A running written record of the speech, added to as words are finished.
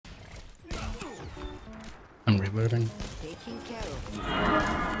I'm reloading.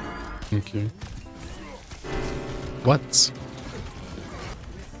 Thank you. What?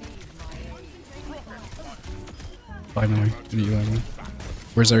 Finally, reloading.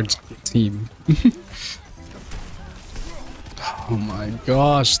 Where's our team? Oh my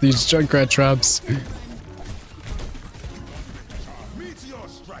gosh, these Junkrat traps.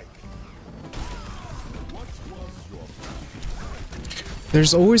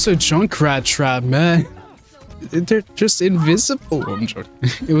 There's always a Junkrat trap, man. They're just invisible. I'm joking.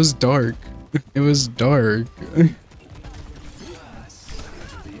 It was dark. It was dark.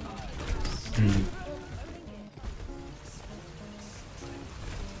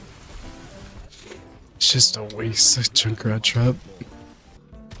 It's just a waste of Junkrat trap.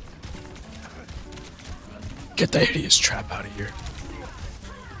 Get the hideous trap out of here.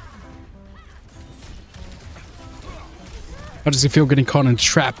 How does it feel getting caught in a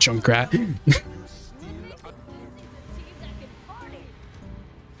trap, Junkrat?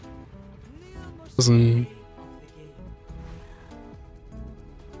 Doesn't...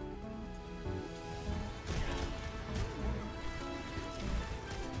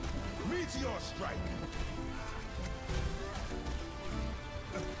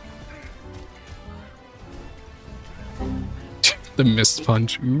 The missed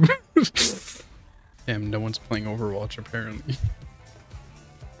punch. Damn, no one's playing Overwatch apparently.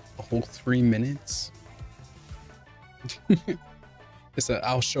 A whole 3 minutes? It's a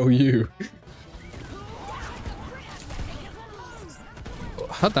I'll show you.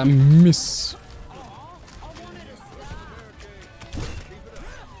 How'd that miss?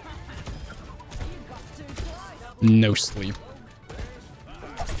 No sleep.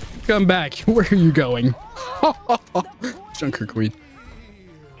 Come back. Where are you going? Junker Queen.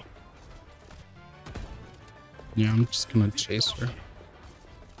 Yeah, I'm just gonna chase her.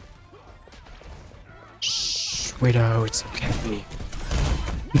 Shh, Widow, it's okay.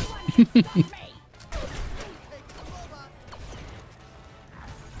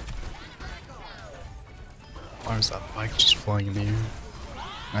 Why is that bike just flying in the air?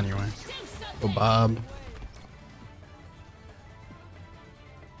 Anyway. Oh, Bob.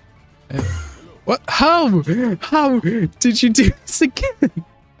 Hey. What? How? How did you do this again?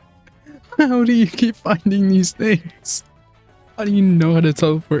 How do you keep finding these things? How do you know how to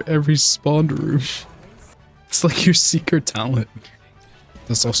teleport every spawn room? It's like your secret talent.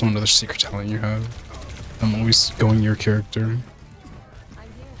 That's also another secret talent you have. I'm always going your character.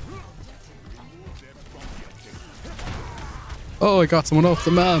 Oh, I got someone off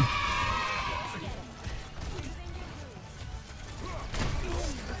the map.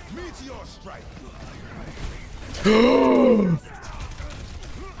 Ooh,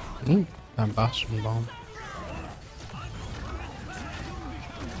 that Bastion bomb.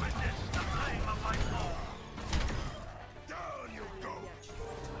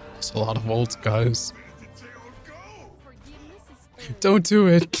 That's a lot of ults, guys. Don't do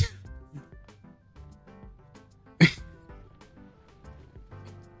it.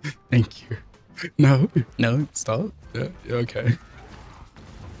 Thank you. No, no, stop. Yeah, okay.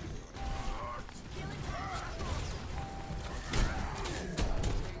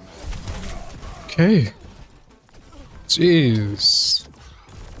 Okay. Jeez.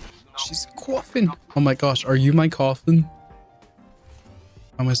 She's a coffin. Oh my gosh, are you my coffin?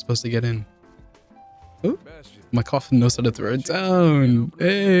 How am I supposed to get in? Oh, my coffin knows how to throw it down.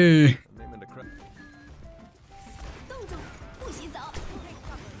 Hey.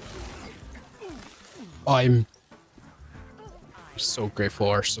 I'm so grateful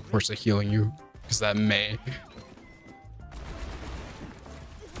our supports are healing you, because that may.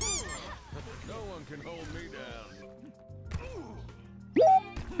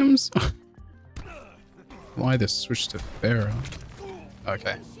 I'm so... Why this switch to Pharaoh?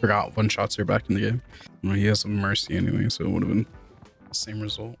 Okay, forgot one shots are back in the game. Well, he has a mercy anyway, so it would have been the same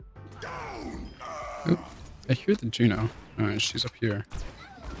result. Oop, I hear the Juno. Alright, she's up here.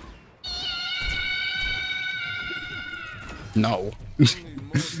 No.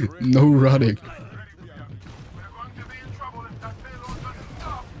 No running.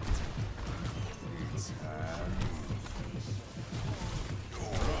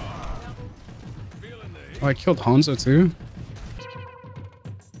 Oh, I killed Hanzo too.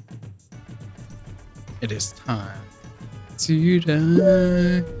 It is time to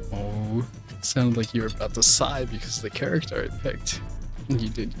die. Oh, it sounded like you were about to sigh because of the character I picked. You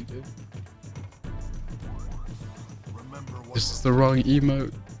did, you did. This is the wrong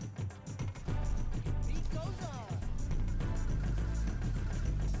emote.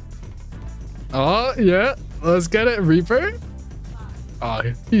 Oh, yeah. Let's get it. Reaper. Oh,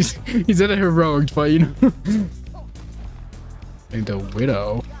 he's in a heroic fight, you know. And the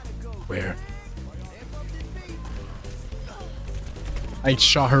widow. Where? I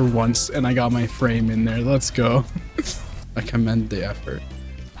shot her once and I got my frame in there. Let's go. I commend the effort.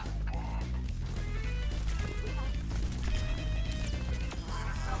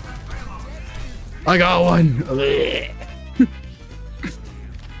 I got one.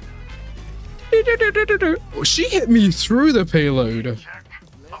 Oh, she hit me through the payload.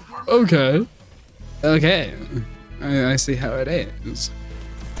 Okay. Okay. I see how it is.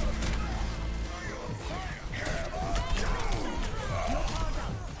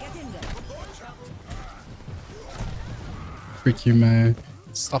 Freak you, man.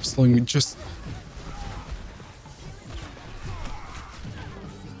 Stop slowing me. Just...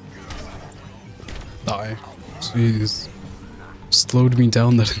 die. Jeez. Slowed me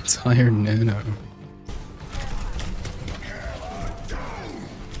down that entire nano.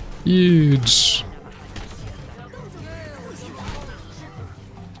 Huge.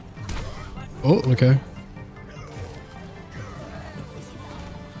 Oh, okay.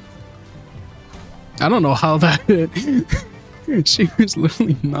 I don't know how that hit. She was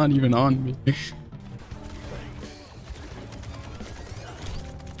literally not even on me.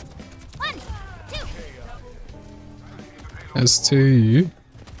 S2.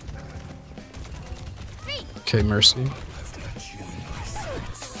 Okay, Mercy.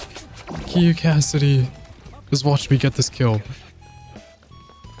 You, Cassidy. Just watch me get this kill.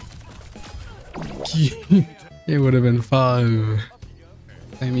 It would have been 5.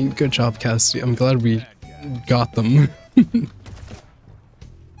 I mean, good job, Cassidy. I'm glad we got them.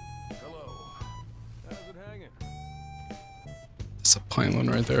 That's a pylon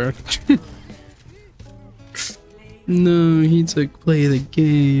right there. No, he took play the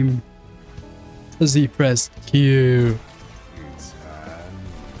game. As he pressed Q.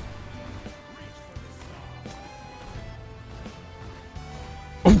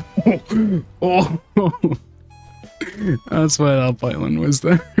 Oh, that's why that pylon was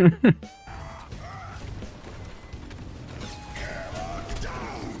there.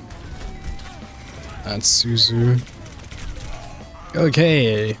 That's Suzu.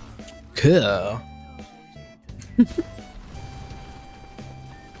 Okay, cool.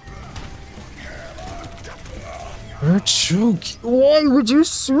 You're joking. Why would you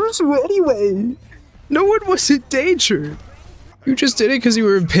Suzu anyway? No one was in danger. You just did it because you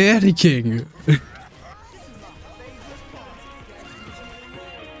were panicking.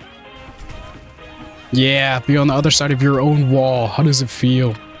 Yeah, be on the other side of your own wall. How does it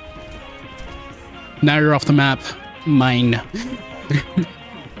feel? Now you're off the map. Mine.